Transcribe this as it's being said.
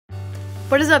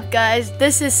What is up, guys?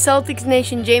 This is Celtics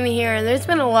Nation Jamie here, and there's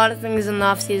been a lot of things in the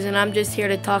offseason. I'm just here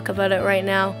to talk about it right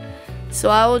now. So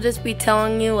I will just be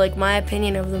telling you like my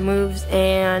opinion of the moves,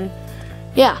 and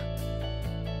yeah.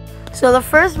 So the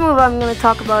first move I'm going to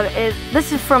talk about is,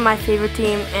 this is from my favorite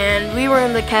team, and we were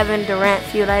in the Kevin Durant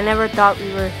feud. I never thought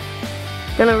we were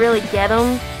going to really get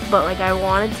him, but like I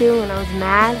wanted to, and I was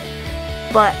mad.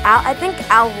 But I think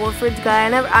Al Horford's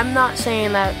guy, I'm not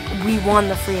saying that we won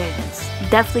the free agents.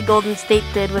 Definitely Golden State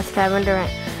did with Kevin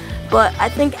Durant. But I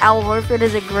think Al Horford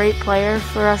is a great player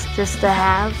for us just to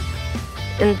have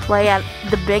and play at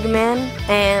the big man.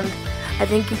 And I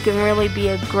think he can really be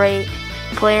a great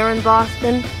player in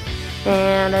Boston.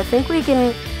 And I think we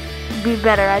can be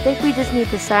better. I think we just need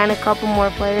to sign a couple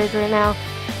more players right now,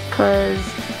 because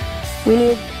we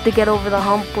need to get over the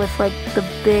hump with like the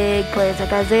big players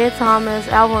like Isaiah Thomas,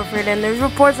 Al Horford, and there's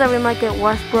reports that we might get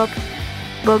Westbrook,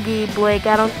 Boogie, Blake.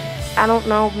 I don't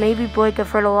know. Maybe Blake. I've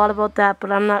heard a lot about that,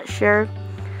 but I'm not sure.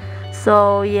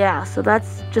 So yeah, so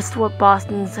that's just what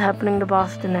Boston's happening to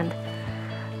Boston, and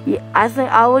yeah, I think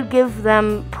I would give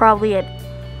them probably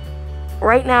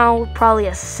right now probably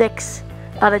a 6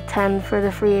 out of 10 for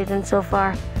the free agents so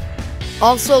far.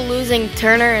 Also losing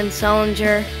Turner and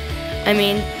Sullinger. I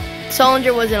mean,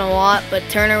 Sullinger wasn't a lot, but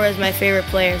Turner was my favorite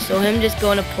player, so him just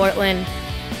going to Portland,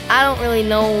 I don't really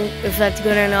know if that's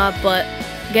good or not, but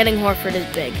getting Horford is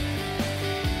big.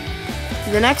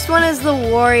 The next one is the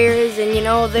Warriors, and you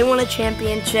know, they won a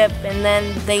championship and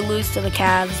then they lose to the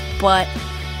Cavs, but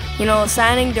you know,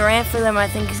 signing Durant for them I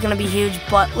think is going to be huge,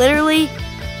 but literally,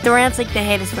 Durant's like the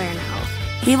hatest player now.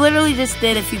 He literally just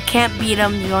did, if you can't beat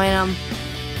him, join him,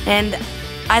 and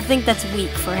I think that's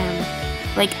weak for him.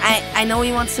 Like, I know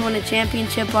he wants to win a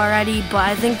championship already, but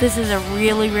I think this is a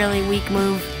really, really weak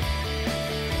move.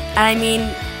 And I mean,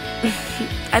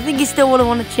 I think he still would have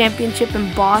won a championship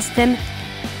in Boston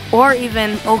or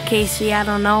even OKC, I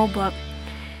don't know, but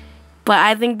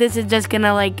I think this is just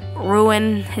gonna like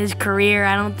ruin his career.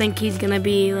 I don't think he's gonna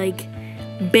be like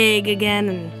big again,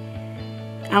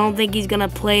 and I don't think he's gonna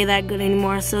play that good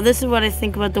anymore. So this is what I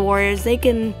think about the Warriors.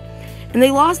 And they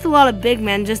lost a lot of big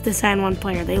men just to sign one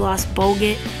player. They lost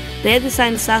Bogut. They had to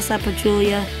sign Sasa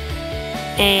Pachulia.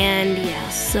 And yeah,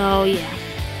 so yeah.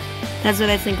 That's what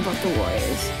I think about the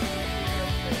Warriors.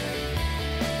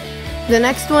 The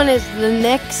next one is the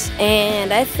Knicks,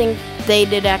 and I think they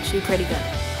did actually pretty good.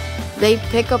 They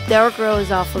pick up Derrick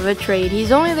Rose off of a trade.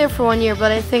 He's only there for 1 year,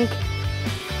 but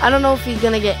I don't know if he's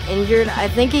going to get injured. I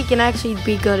think he can actually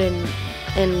be good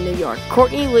in New York.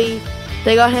 Courtney Lee,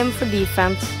 they got him for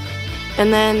defense.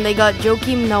 And then they got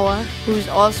Joakim Noah, who's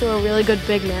also a really good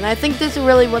big man. I think this is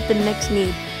really what the Knicks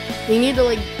need. They need to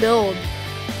like build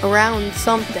around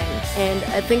something. And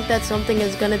I think that something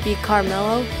is going to be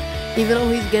Carmelo. Even though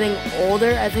he's getting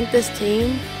older, I think this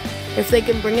team, if they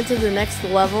can bring it to the next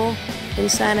level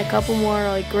and sign a couple more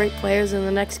like great players in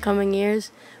the next coming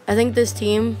years, I think this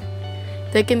team,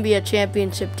 they can be a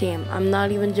championship team. I'm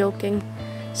not even joking.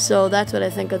 So that's what I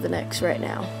think of the Knicks right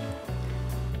now.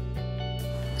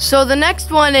 So the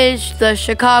next one is the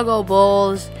Chicago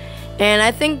Bulls, and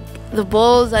I think the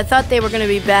Bulls, I thought they were going to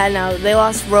be bad now. They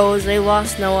lost Rose, they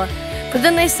lost Noah, but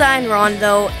then they signed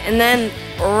Rondo, and then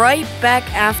right back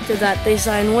after that they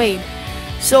signed Wade.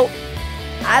 So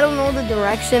I don't know the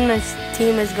direction this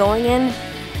team is going in,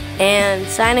 and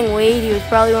signing Wade, he was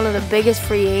probably one of the biggest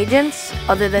free agents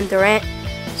other than Durant.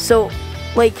 So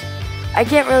like, I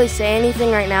can't really say anything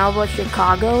right now about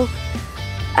Chicago.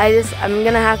 I'm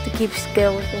going to have to keep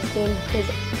skill with this team, because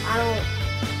I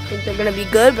don't think they're going to be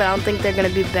good, but I don't think they're going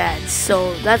to be bad.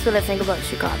 So that's what I think about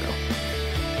Chicago.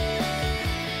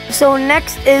 So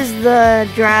next is the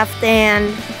draft,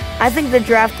 and I think the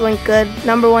draft went good.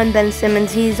 Number 1, Ben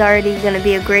Simmons. He's already going to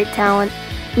be a great talent.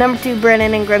 Number 2,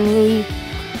 Brandon Ingram. He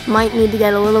might need to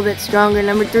get a little bit stronger.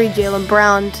 Number 3, Jaylen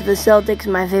Brown to the Celtics,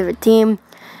 my favorite team.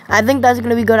 I think that's going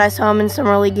to be good. I saw him in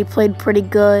Summer League. He played pretty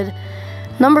good.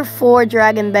 Number 4,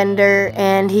 Dragon Bender,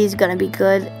 and he's going to be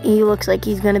good. He looks like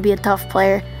he's going to be a tough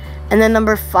player. And then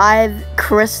number 5,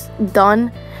 Chris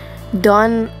Dunn.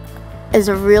 Dunn is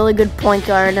a really good point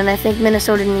guard, and I think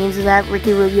Minnesota needs that.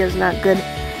 Ricky Rubio's not good.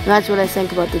 And that's what I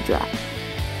think about the draft.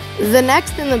 The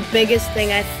next and the biggest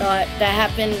thing I thought that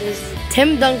happened is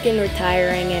Tim Duncan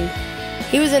retiring, and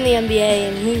he was in the NBA,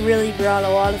 and he really brought a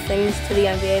lot of things to the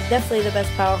NBA. Definitely the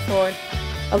best power forward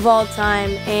of all time,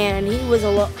 and he was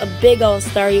a big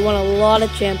all-star. He won a lot of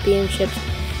championships,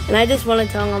 and I just want to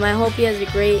tell him I hope he has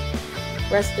a great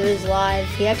rest of his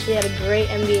life. He actually had a great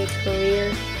NBA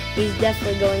career. He's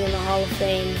definitely going in the Hall of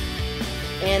Fame,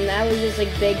 and that was just like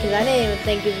big, because I didn't even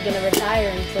think he was going to retire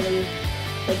until he,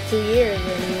 like 2 years,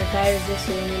 and he retires this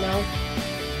year, you know.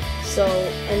 So,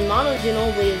 and Manu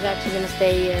Ginobili is actually going to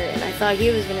stay here, and I thought he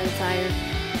was going to retire.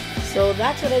 So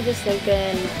that's what I just think.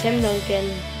 And Tim Duncan,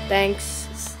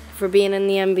 thanks for being in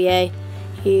the NBA.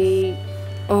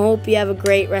 I hope you have a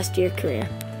great rest of your career.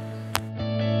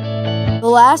 The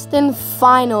last and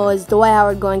final is Dwight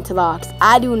Howard going to the Hawks.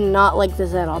 I do not like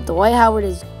this at all. Dwight Howard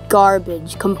is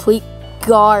garbage, complete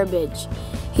garbage.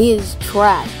 He is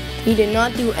trash. He did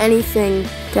not do anything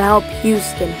to help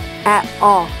Houston at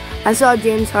all. I saw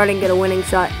James Harden get a winning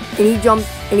shot, and he jumped,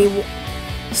 and he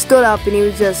stood up, and he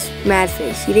was just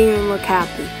mad-faced. He didn't even look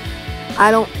happy.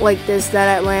 I don't like this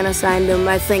that Atlanta signed him.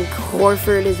 I think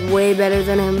Horford is way better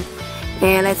than him,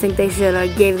 and I think they should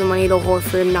have gave the money to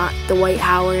Horford, not Dwight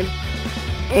Howard.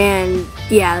 And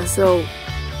yeah, so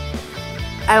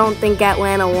I don't think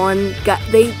Atlanta won.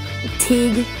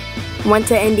 Teague went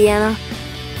to Indiana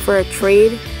for a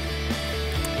trade,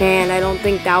 and I don't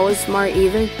think that was smart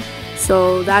either.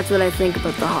 So that's what I think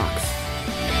about the Hawks.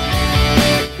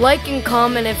 Like and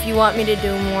comment if you want me to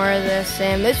do more of this.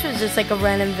 And this was just like a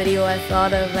random video I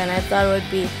thought of, and I thought it would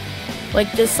be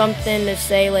like just something to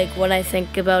say like what I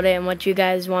think about it and what you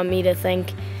guys want me to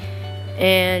think.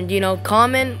 And you know,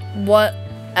 comment what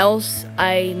else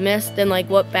I missed and like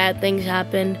what bad things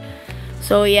happened.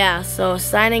 So yeah, so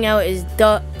signing out is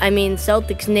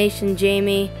Celtics Nation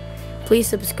Jamie. Please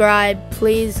subscribe,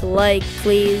 please like,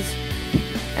 please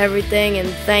everything, and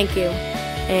thank you,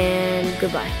 and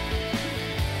goodbye.